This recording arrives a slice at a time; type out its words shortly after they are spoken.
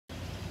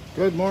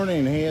Good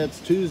morning. Hey,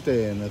 it's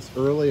Tuesday and it's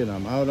early and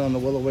I'm out on the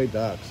Willoway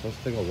docks.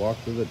 Let's take a walk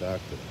through the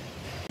dock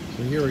today.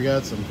 So here we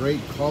got some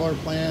great color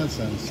plants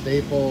and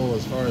staple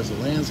as far as the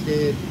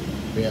landscape.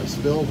 We have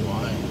spilled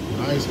wine.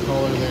 Nice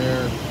color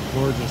there.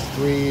 Gorgeous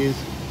trees.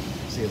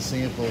 See a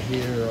sample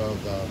here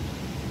of the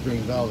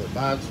green velvet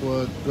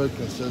boxwood. Good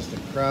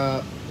consistent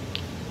crop.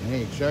 And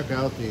hey, check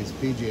out these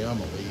PGM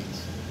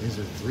Elites. These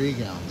are 3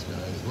 gallons,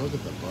 guys. Look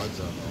at the buds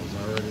on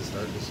those already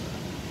starting to set.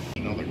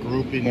 Another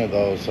grouping of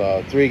those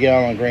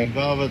 3-gallon green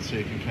velvet, so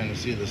you can kind of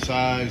see the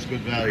size.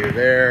 Good value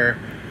there.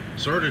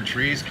 Sorted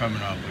trees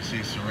coming up. We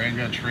see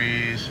syringa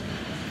trees,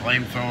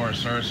 flamethrower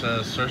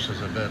cerces. Cerces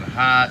have been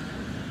hot.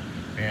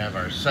 We have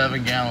our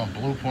 7-gallon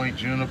Blue Point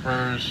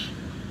junipers,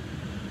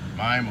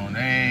 my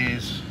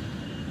monets.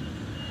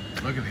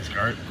 Look at these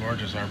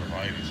gorgeous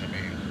arborvitaes. I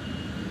mean,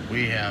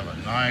 we have a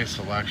nice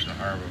selection of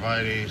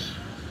arborvitaes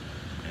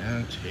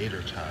and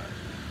tater tot.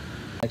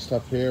 Next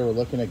up here, we're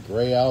looking at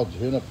gray owl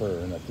juniper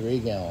in a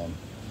 3-gallon.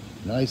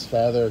 Nice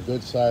feather,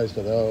 good size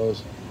to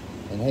those.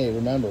 And hey,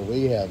 remember,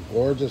 we have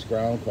gorgeous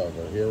ground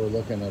cover. Here we're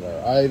looking at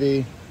our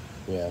ivy,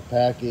 we have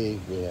packy,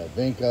 we have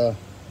vinca.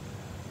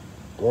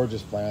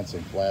 Gorgeous plants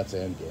in flats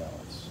and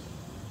gallons.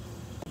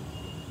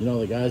 You know,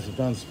 the guys have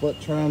done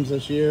split trims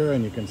this year,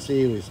 and you can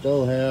see we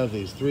still have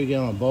these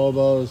 3-gallon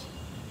bulbos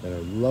that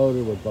are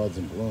loaded with buds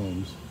and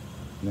blooms.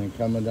 And then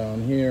coming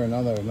down here,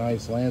 another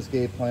nice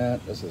landscape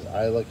plant. This is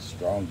Ilex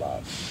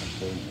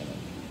Strongbox.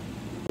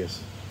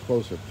 Yes,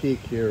 closer peek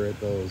here at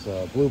those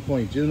Blue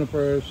Point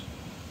junipers.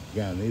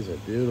 Again, these are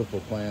beautiful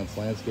plants,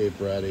 landscape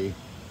ready.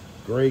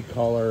 Great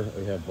color.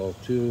 We have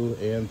both 2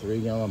 and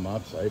 3-gallon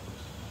mop cypress.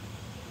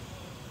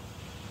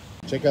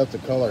 Check out the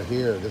color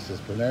here. This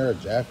is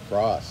Panera Jack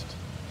Frost.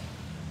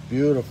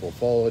 Beautiful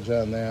foliage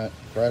on that,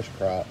 fresh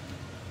crop.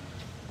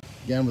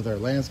 Again, with our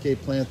landscape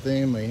plant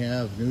theme, we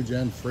have New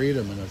Gen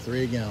Freedom in a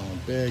 3-gallon,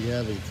 big,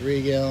 heavy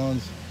 3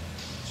 gallons.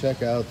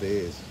 Check out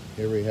these.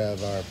 Here we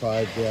have our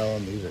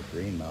 5-gallon. These are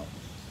Green Mountain.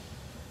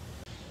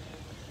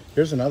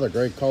 Here's another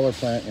great color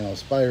plant, you know,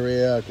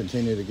 Spirea,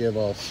 continue to give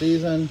all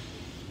season.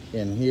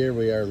 And here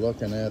we are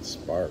looking at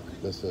Spark.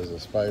 This is a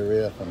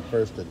Spirea from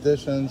First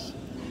Editions.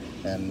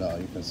 And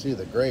you can see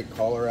the great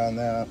color on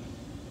that.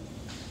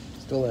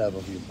 Still have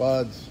a few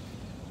buds.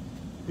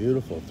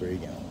 Beautiful 3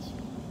 gallons.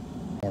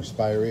 More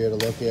Spirea to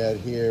look at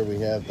here. We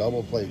have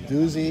Double Plate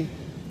Doozy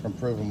from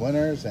Proven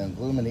Winners and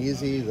Bloomin'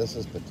 Easy. This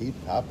is Petite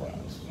Pop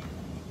Rocks.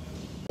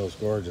 Those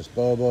gorgeous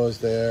bobos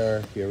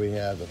there. Here we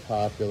have the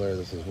popular,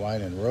 this is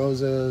Wine and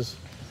Roses.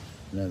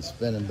 And then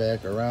spinning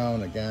back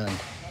around again,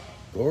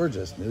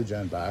 gorgeous New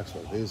Gen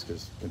boxwood. These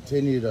just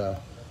continue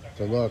to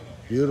look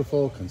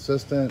beautiful,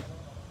 consistent.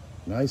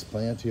 Nice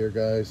plant here,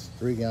 guys.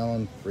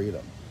 3-gallon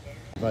Freedom.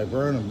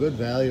 Viburnum, good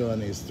value on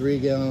these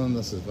 3-gallon.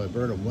 This is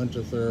Viburnum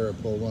Winterthur.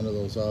 I pulled one of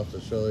those off to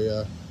show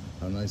you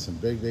how nice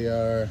and big they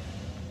are.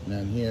 And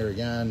then here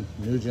again,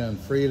 New Gen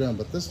Freedom,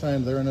 but this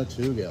time they're in a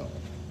 2-gallon.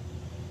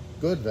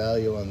 Good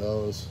value on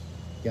those.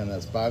 Again,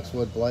 that's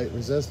boxwood blight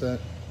resistant.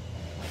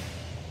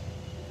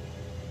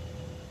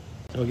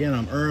 So again,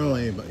 I'm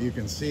early, but you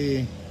can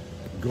see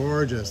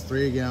gorgeous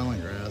 3-gallon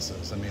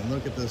grasses. I mean,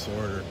 look at this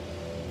order.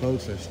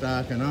 Folks are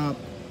stocking up,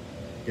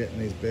 getting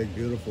these big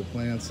beautiful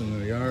plants in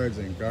their yards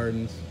and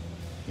gardens,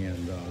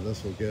 and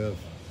this will give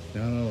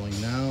not only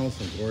now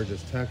some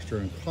gorgeous texture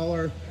and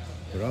color,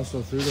 but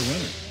also through the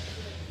winter.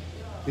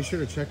 Be sure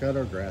to check out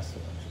our grass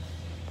selection.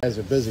 Guys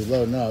are busy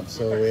loading up,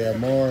 so we have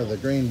more of the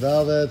green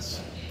velvets,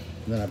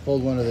 and then I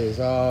pulled one of these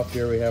off.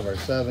 Here we have our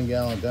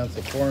 7-gallon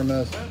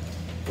densiformis.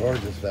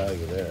 Gorgeous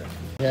value there.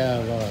 We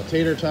have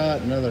tater tot,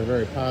 another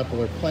very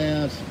popular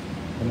plant,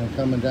 and then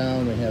coming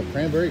down we have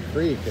Cranberry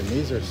Creek, and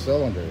these are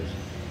cylinders.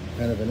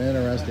 Kind of an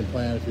interesting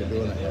plant if you're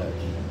doing a hedge.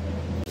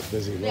 We're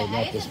busy loading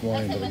up this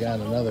morning, but again,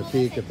 another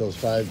peek at those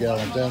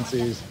 5-gallon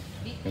densies.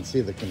 You can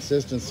see the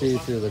consistency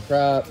through the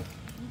crop.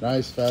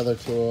 Nice feather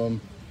to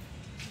them.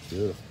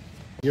 Beautiful.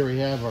 Here we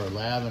have our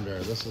lavender.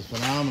 This is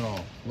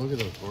phenomenal. Look at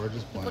those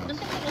gorgeous plants.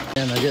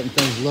 And they're getting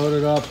things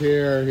loaded up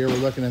here. Here we're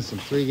looking at some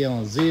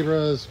 3-gallon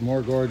zebras,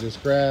 more gorgeous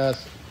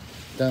grass.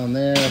 Down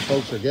there,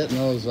 folks are getting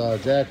those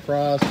Jack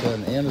Frost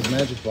and his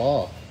Magic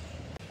Ball.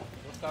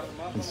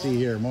 You can see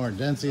here more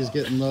densies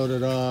getting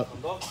loaded up.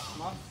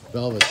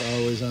 Velvet's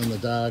always on the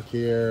dock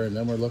here. And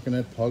then we're looking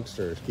at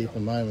pugsters. Keep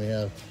in mind we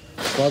have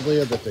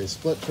Budlia, but they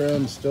split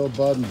trim, still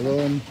bud and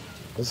bloom.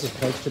 This is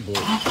Pugster Blue.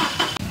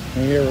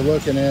 And here we're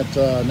looking at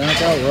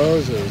knockout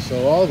roses.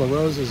 So all the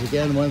roses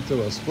again went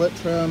through a split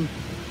trim.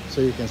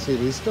 So you can see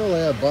we still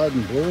have bud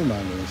and bloom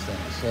on these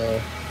things. So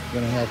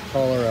we're going to have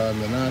color on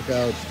the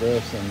knockout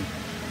strips and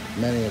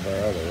many of our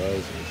other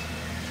roses.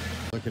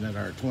 Looking at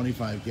our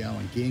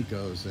 25-gallon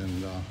ginkgos,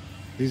 and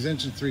these 1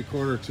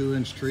 3/4,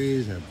 2-inch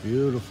trees have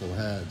beautiful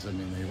heads. I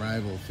mean, they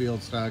rival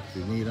field stock if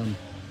you need them.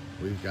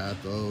 We've got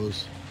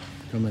those.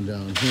 Coming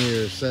down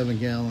here,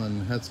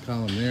 7-gallon Hetz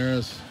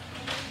columnaris.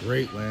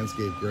 Great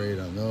landscape grade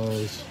on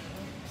those.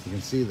 You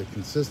can see the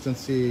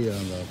consistency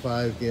on the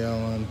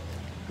 5-gallon.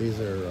 These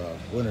are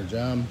Winter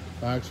Gem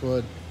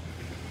boxwood.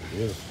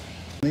 Beautiful.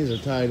 These are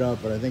tied up,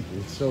 but I think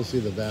you still see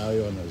the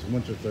value on those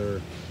winter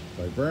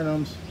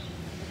viburnums.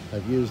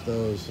 I've used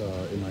those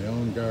in my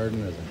own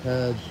garden as a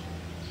hedge.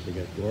 They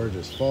get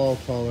gorgeous fall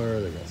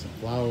color. They got some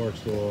flowers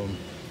to them.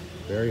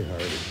 Very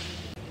hardy.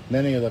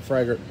 Many of the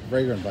fragrant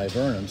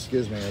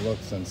viburnums, look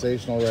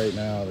sensational right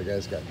now. The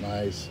guy's got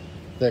nice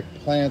thick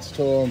plants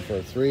to them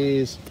for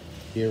threes.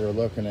 Here we're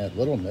looking at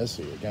Little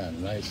Missy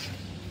again. Nice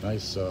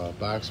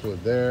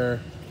boxwood there.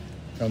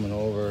 Coming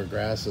over,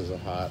 grasses are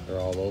hot. They're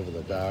all over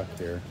the dock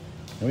here.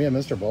 And we have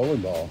Mr.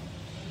 Bowling Ball.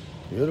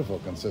 Beautiful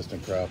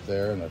consistent crop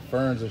there, and the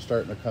ferns are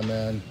starting to come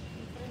in.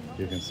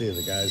 You can see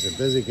the guys are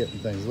busy getting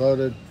things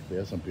loaded. We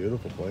have some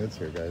beautiful plants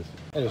here, guys.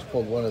 I just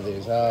pulled one of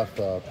these off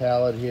the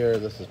pallet here.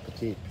 This is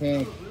Petite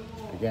Pink.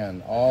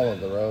 Again, all of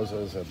the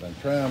roses have been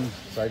trimmed,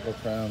 cycle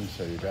trimmed,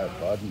 so you got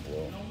bud and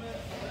bloom.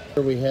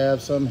 Here we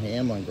have some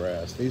Hamlin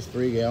grass. These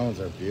 3 gallons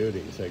are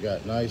beauties. They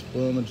got nice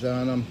plumage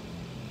on them,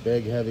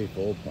 big, heavy,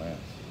 full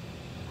plants.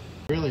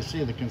 Really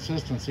see the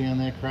consistency on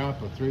that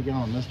crop of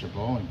 3-gallon Mr.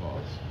 Bowling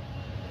Balls.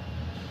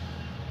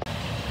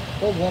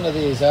 Pulled one of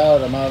these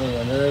out. I'm out in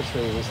the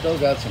nursery. We still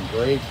got some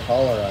great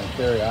color on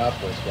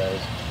Caryopteris, guys.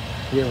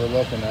 Here we're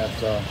looking at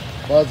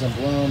buds and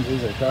blooms.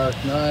 These are Dark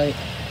Night.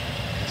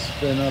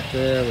 Spin up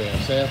there. We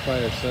have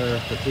Sapphire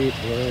Surf, Petite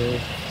Blue.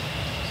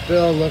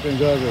 Still looking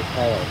good with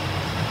color.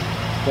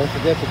 Don't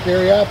forget the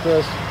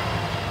Caryopteris.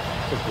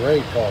 It's a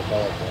great fall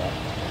color for that.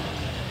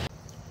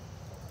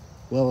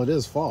 Well, it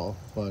is fall,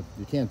 but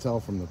you can't tell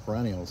from the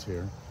perennials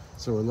here.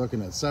 So we're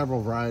looking at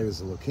several varieties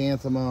of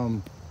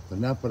leucanthemum. The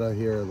Nepeta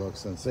here looks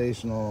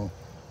sensational,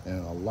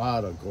 and a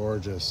lot of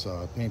gorgeous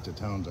painted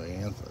town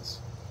dianthus.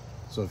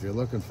 So if you're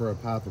looking for a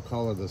pop of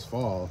color this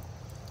fall,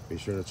 be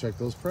sure to check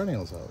those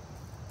perennials out.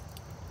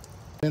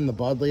 In the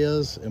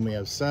Buddleias, and we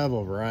have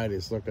several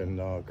varieties looking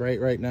great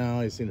right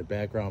now. You see in the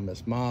background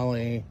Miss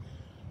Molly.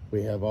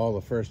 We have all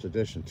the first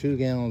edition 2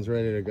 gallons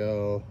ready to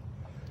go.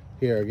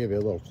 Here, I'll give you a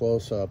little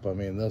close-up. I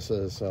mean, this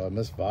is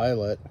Miss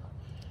Violet,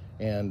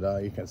 and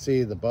you can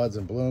see the buds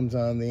and blooms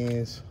on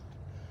these.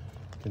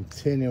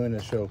 Continuing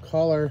to show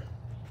color.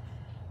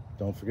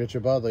 Don't forget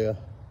your Buddleia.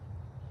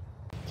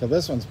 So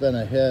this one's been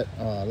a hit.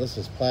 This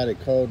is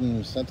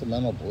Platycodon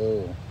Sentimental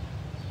Blue.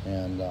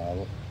 And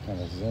kind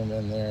of zoom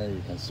in there.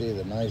 You can see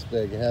the nice,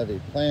 big, heavy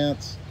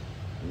plants.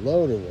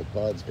 Loaded with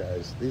buds,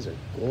 guys. These are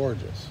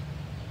gorgeous.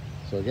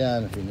 So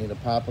again, if you need a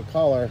pop of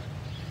color,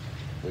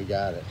 we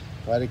got it.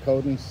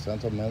 Platycodon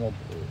Sentimental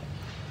Blue.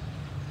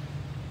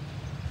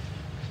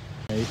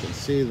 And you can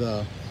see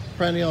the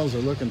perennials are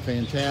looking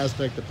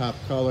fantastic. The pop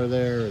color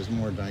there is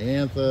more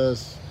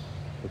dianthus.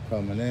 We're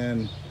coming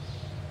in.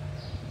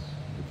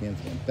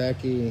 Leucanthemum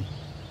Becky.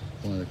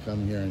 I wanted to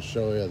come here and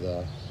show you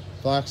the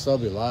Phlox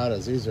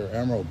subulatas. These are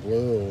emerald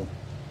blue.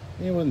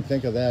 You wouldn't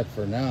think of that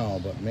for now,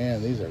 but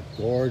man, these are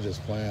gorgeous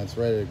plants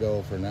ready to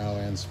go for now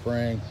and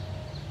spring.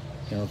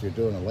 You know, if you're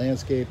doing a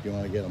landscape, you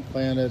want to get them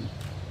planted,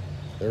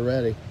 they're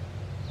ready.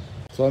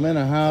 So I'm in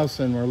a house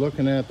and we're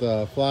looking at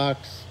the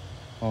Phlox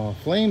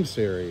Flame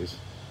series.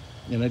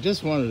 And I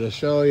just wanted to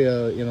show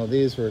you, you know,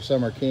 these were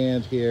summer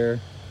canned here.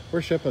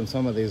 We're shipping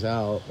some of these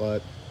out,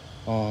 but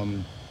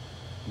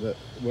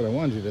what I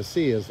wanted you to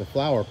see is the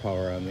flower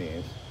power on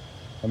these.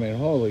 I mean,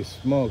 holy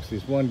smokes,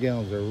 these 1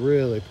 gallons are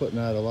really putting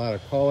out a lot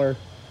of color.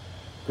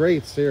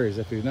 Great series.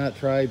 If you've not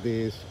tried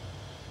these,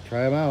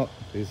 try them out.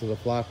 These are the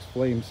Phlox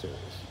Flame series.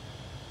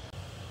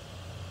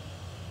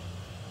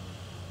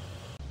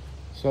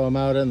 So I'm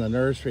out in the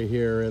nursery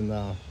here in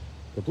the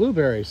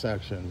blueberry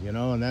section, you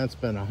know, and that's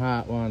been a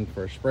hot one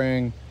for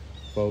spring.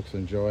 Folks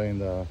enjoying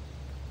the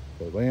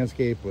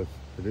landscape with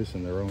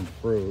producing their own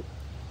fruit.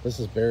 This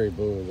is Berry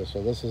Boo.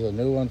 So this is a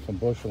new one from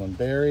Bushel and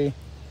Berry.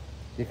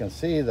 You can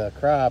see the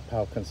crop,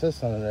 how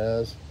consistent it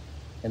is,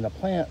 and the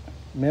plant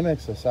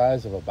mimics the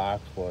size of a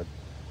boxwood.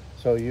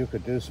 So you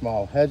could do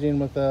small hedging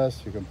with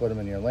this. You can put them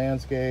in your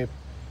landscape.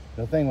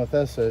 The thing with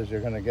this is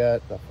you're going to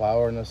get the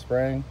flower in the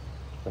spring,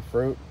 the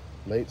fruit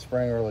late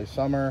spring, early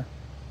summer,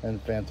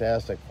 and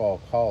fantastic fall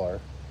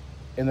color.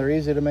 And they're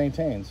easy to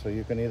maintain, so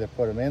you can either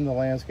put them in the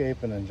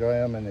landscape and enjoy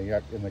them in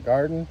the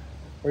garden,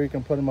 or you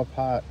can put them in a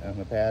pot in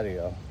the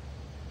patio.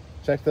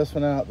 Check this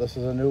one out. This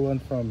is a new one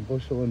from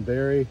Bushel and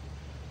Berry,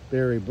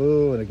 Berry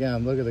Boo. And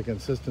again, look at the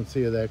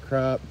consistency of that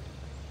crop.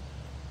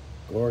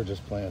 Gorgeous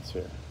plants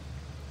here.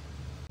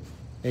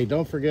 Hey,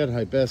 don't forget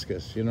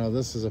hibiscus. You know,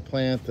 this is a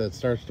plant that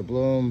starts to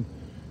bloom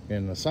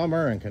in the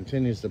summer and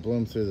continues to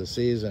bloom through the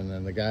season,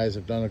 and the guys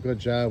have done a good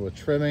job with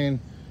trimming.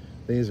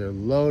 These are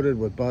loaded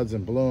with buds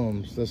and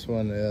blooms. This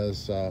one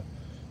is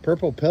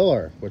Purple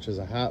Pillar, which is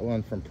a hot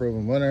one from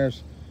Proven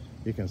Winners.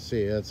 You can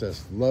see it's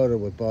just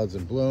loaded with buds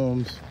and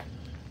blooms.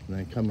 And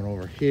then coming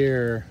over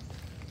here,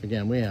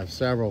 again, we have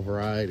several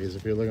varieties.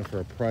 If you're looking for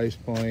a price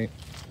point,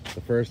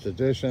 the first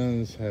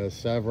editions has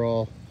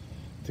several,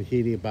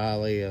 Tahiti,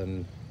 Bali,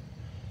 and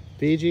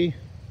Fiji.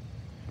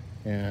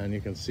 And you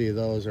can see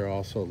those are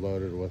also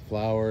loaded with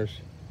flowers.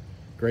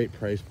 Great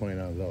price point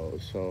on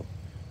those. So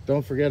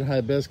don't forget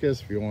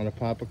hibiscus. If you want to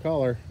pop a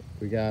color,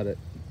 we got it.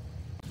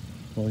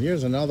 Well,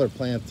 here's another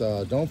plant.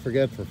 Don't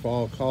forget for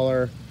fall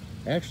color.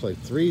 actually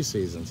 3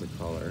 seasons of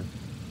color.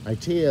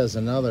 Itea is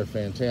another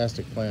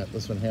fantastic plant.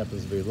 This one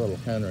happens to be Little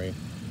Henry.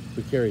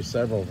 We carry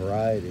several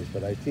varieties,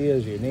 but Itea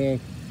is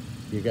unique.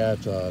 You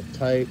got a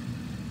tight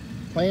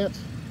plant,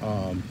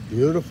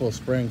 beautiful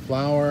spring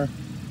flower,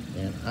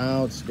 and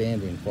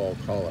outstanding fall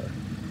color.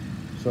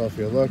 So if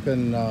you're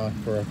looking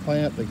for a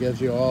plant that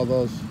gives you all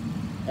those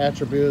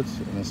attributes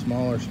in a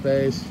smaller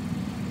space,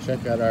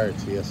 check out our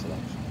Itea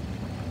selection.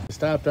 I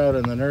stopped out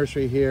in the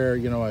nursery here.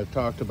 You know, I've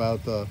talked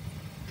about the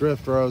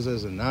drift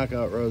roses and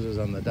knockout roses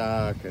on the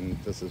dock, and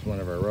this is one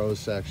of our rose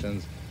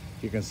sections.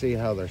 You can see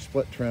how they're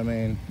split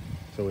trimming.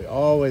 So we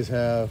always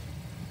have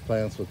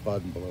plants with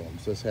bud and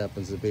blooms. This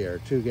happens to be our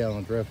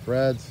 2-gallon drift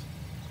reds.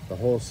 The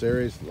whole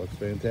series looks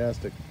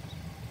fantastic.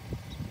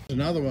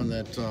 Another one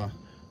that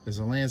is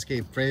a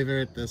landscape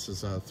favorite. This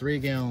is a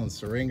 3-gallon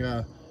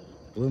Syringa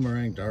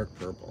Bloomerang Dark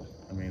Purple.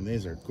 I mean,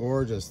 these are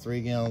gorgeous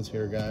 3 gallons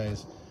here,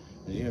 guys.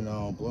 As you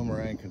know,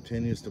 Bloomerang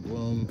continues to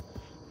bloom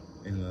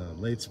in the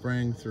late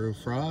spring through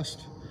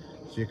frost.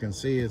 As you can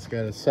see, it's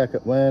got a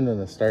second wind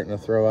and it's starting to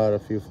throw out a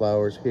few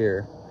flowers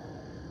here.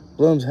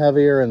 Blooms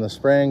heavier in the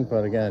spring,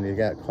 but again, you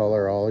got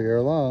color all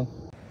year long.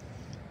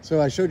 So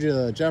I showed you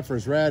the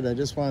Jeffers Red. I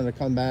just wanted to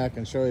come back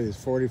and show you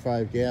these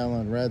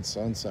 45-gallon red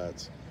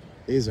sunsets.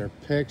 These are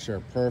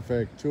picture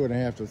perfect,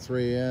 2.5 to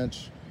 3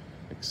 inch,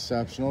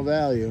 exceptional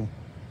value.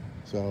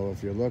 So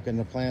if you're looking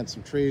to plant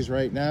some trees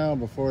right now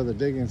before the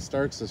digging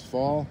starts this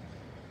fall,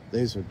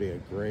 these would be a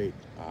great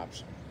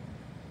option.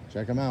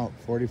 Check them out,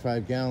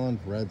 45-gallon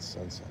red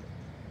sunset.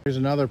 Here's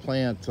another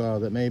plant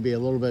that may be a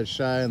little bit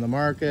shy in the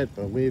market,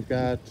 but we've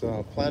got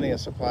plenty of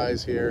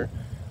supplies here.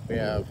 We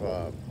have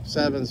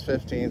 7s,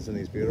 15s, and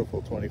these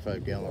beautiful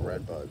 25-gallon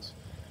red buds.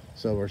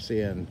 So we're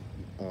seeing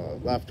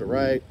left to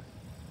right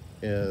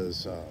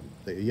is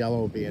the yellow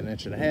will be 1.5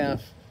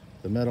 inches.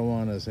 The middle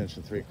one is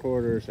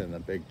 1.75 inches, and the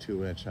big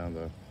 2 inch on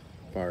the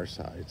far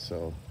side.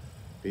 So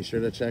be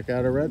sure to check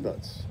out our red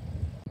buds.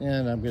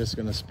 And I'm just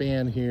going to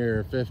span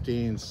here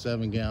 15,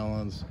 7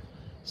 gallons,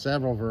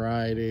 several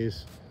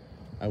varieties.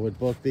 I would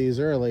book these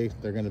early.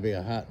 They're going to be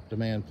a hot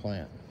demand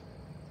plant.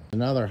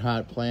 Another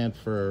hot plant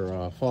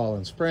for fall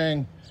and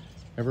spring.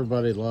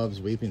 Everybody loves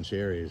weeping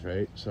cherries,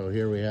 right? So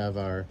here we have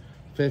our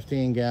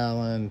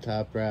 15-gallon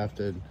top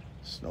grafted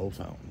snow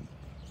fountain.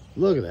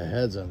 Look at the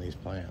heads on these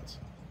plants.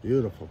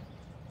 Beautiful.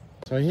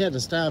 So I had to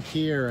stop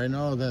here. I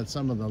know that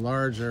some of the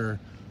larger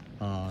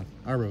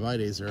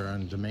arborvitaes are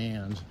on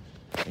demand.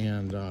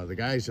 And the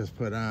guys just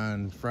put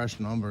on fresh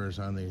numbers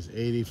on these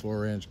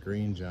 84-inch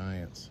green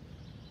giants.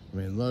 I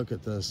mean, look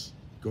at this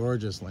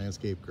gorgeous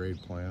landscape grade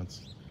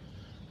plants.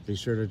 Be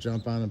sure to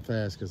jump on them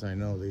fast because I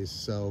know these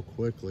sell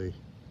quickly.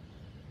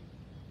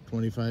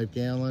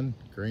 25-gallon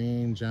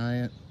green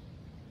giant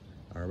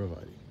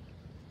arborvitae.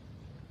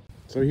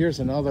 So here's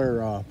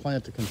another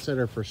plant to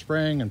consider for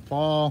spring and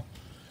fall.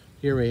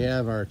 Here we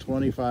have our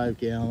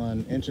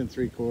 25-gallon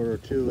 1.75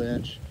 inch, 2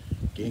 inch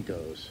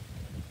ginkgos.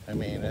 I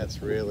mean,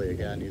 that's really,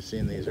 again, you've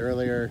seen these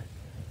earlier.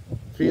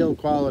 Field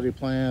quality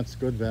plants,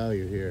 good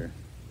value here.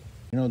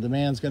 You know,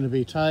 demand's going to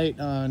be tight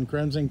on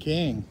Crimson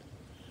King.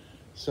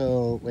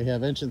 So we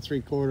have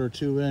 1.75 inch,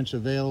 2 inch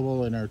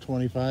available in our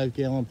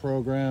 25-gallon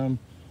program.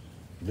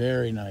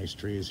 Very nice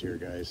trees here,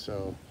 guys.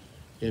 So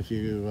if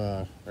you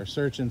are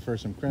searching for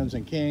some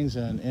Crimson Kings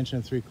and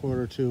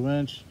 1.75 inch, 2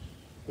 inch,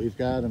 we've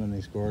got them in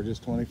these gorgeous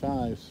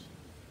 25s.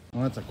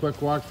 Well, that's a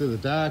quick walk through the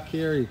dock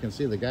here. You can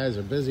see the guys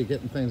are busy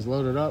getting things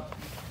loaded up,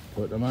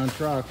 putting them on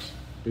trucks.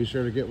 Be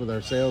sure to get with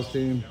our sales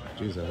team.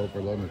 Geez, I hope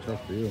we're loading a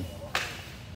truck for you.